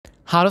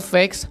How to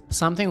fix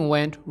something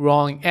went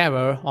wrong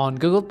error on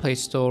Google Play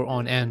Store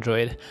on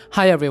Android.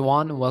 Hi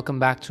everyone, welcome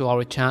back to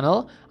our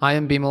channel. I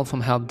am Bimal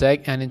from Help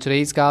Deck, and in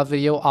today's guide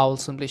video I will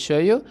simply show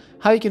you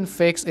how you can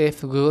fix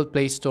if Google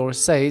Play Store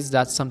says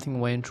that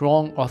something went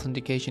wrong,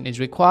 authentication is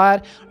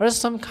required, or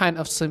some kind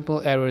of simple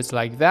errors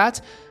like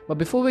that. But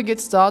before we get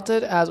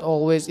started, as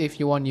always, if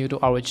you are new to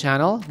our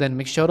channel, then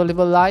make sure to leave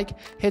a like,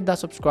 hit that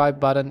subscribe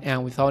button,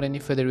 and without any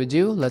further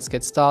ado, let's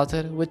get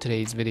started with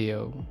today's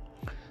video.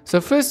 So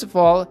first of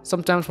all,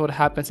 sometimes what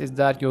happens is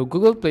that your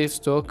Google Play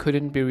Store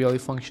couldn't be really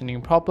functioning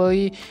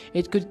properly.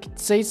 It could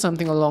say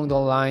something along the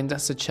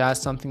lines such as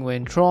something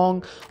went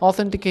wrong,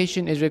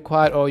 authentication is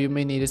required, or you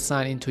may need to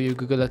sign into your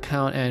Google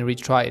account and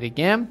retry it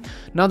again.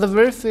 Now the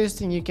very first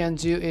thing you can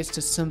do is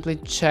to simply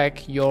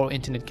check your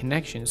internet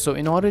connection. So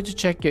in order to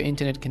check your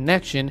internet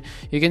connection,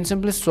 you can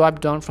simply swipe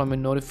down from your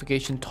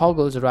notification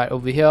toggles right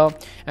over here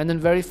and then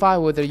verify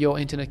whether your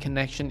internet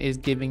connection is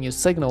giving you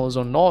signals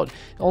or not.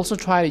 Also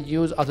try to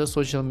use other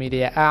social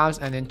media apps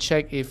and then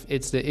check if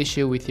it's the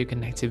issue with your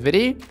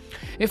connectivity.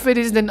 If it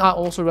is, then I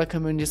also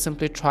recommend you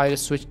simply try to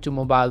switch to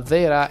mobile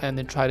data and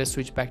then try to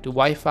switch back to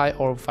Wi-Fi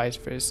or vice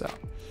versa.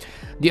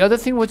 The other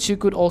thing what you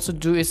could also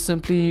do is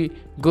simply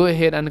go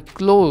ahead and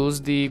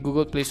close the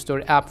Google Play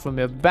Store app from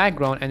your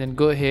background and then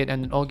go ahead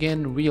and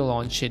again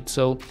relaunch it.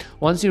 So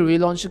once you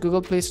relaunch the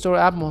Google Play Store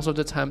app, most of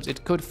the times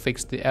it could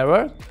fix the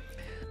error.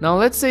 Now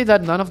let's say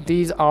that none of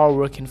these are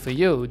working for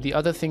you. The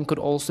other thing could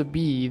also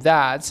be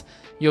that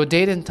your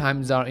date and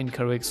times are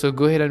incorrect. So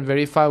go ahead and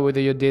verify whether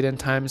your date and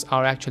times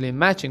are actually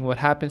matching. What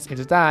happens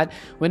is that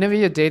whenever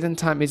your date and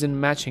time isn't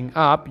matching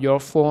up, your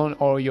phone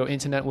or your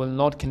internet will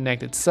not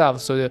connect itself.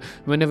 So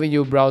whenever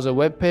you browse a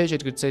web page,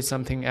 it could say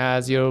something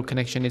as your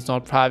connection is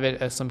not private,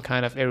 as some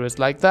kind of errors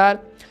like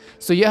that.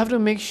 So you have to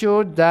make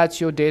sure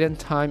that your date and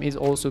time is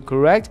also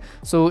correct.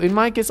 So in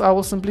my case, I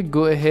will simply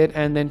go ahead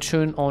and then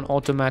turn on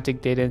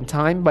automatic date and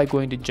time by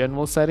going to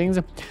general settings.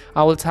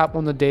 I will tap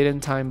on the date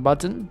and time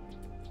button,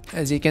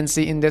 as you can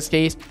see in this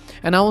case,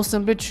 and I will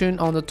simply turn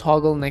on the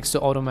toggle next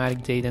to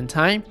automatic date and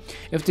time.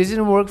 If this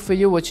didn't work for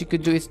you, what you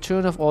could do is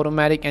turn off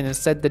automatic and then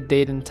set the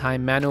date and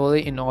time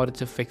manually in order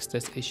to fix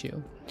this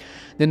issue.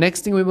 The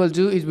next thing we will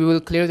do is we will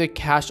clear the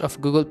cache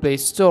of Google Play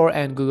Store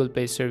and Google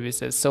Play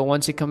services. So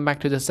once you come back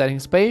to the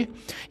settings page,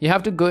 you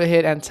have to go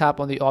ahead and tap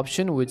on the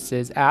option which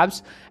says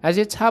apps. As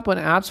you tap on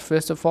apps,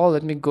 first of all,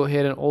 let me go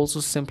ahead and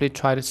also simply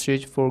try to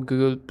search for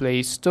Google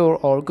Play Store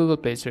or Google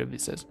Play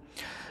services.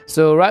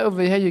 So right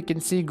over here you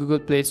can see Google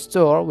Play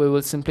Store. We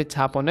will simply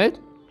tap on it.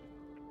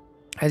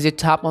 As you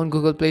tap on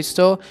Google Play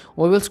Store,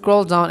 we will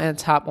scroll down and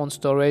tap on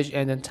storage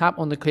and then tap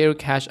on the clear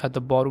cache at the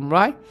bottom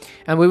right,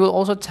 and we will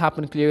also tap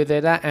on clear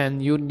data,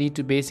 and you need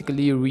to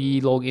basically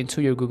re-log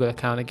into your Google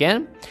account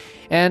again.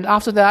 And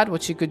after that,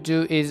 what you could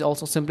do is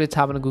also simply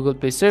tap on Google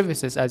Play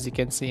services. As you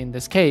can see in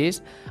this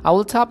case, I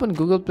will tap on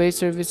Google Play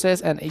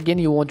services, and again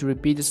you want to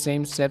repeat the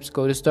same steps.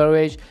 Go to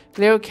storage,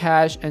 clear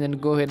cache, and then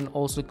go ahead and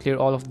also clear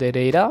all of the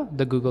data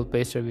the Google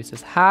Play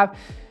services have.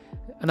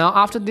 Now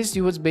after this,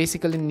 you would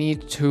basically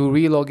need to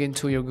re-log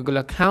into your Google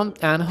account,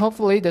 and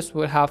hopefully this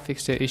will have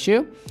fixed your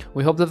issue.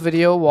 We hope the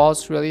video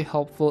was really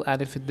helpful,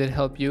 and if it did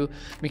help you,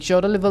 make sure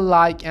to leave a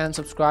like and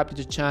subscribe to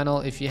the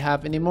channel. If you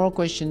have any more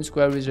questions,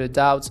 queries, or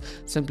doubts,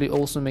 simply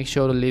also make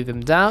sure to leave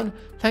them down.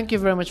 Thank you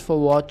very much for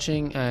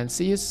watching, and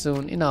see you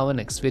soon in our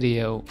next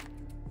video.